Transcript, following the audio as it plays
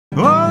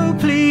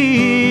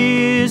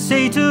please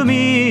say to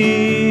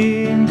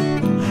me,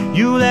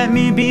 you let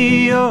me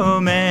be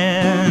your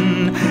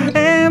man.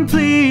 And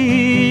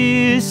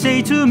please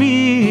say to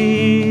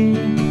me,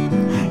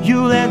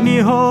 you let me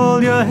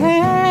hold your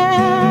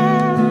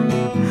hand.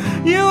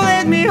 You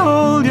let me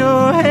hold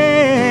your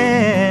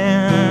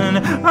hand.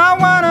 I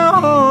wanna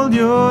hold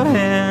your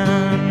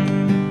hand.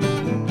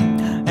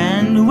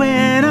 And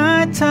when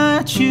I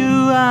touch you,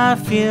 I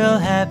feel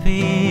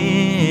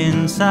happy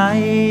inside.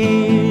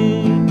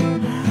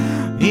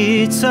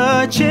 It's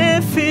such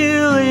a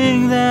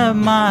feeling that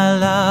my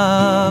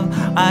love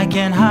I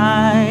can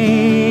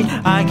hide,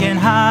 I can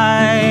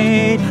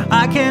hide,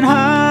 I can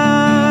hide.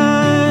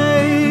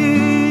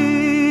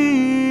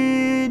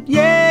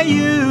 Yeah,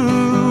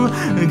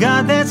 you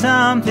got that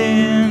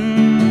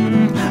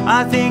something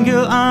I think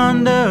you'll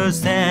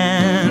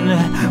understand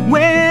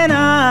when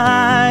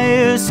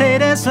I say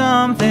there's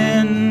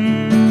something.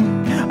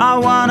 I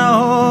wanna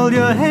hold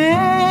your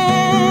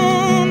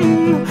hand.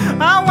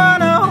 I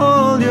wanna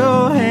hold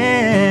your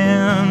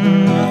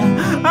hand.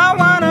 I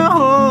wanna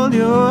hold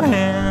your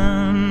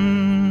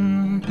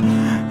hand.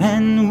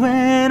 And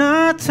when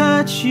I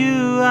touch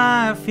you,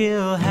 I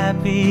feel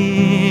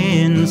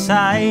happy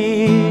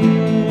inside.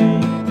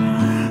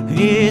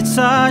 It's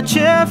such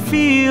a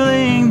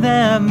feeling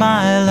that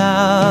my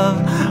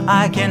love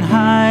I can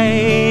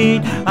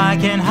hide, I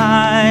can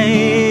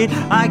hide,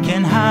 I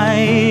can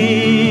hide.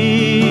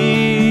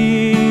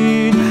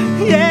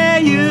 Yeah,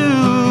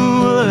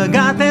 you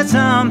got that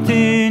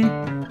something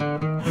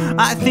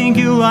I think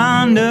you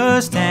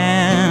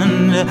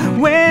understand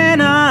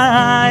when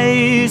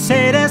I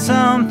say there's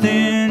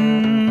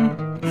something.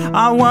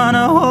 I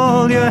wanna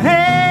hold your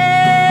hand.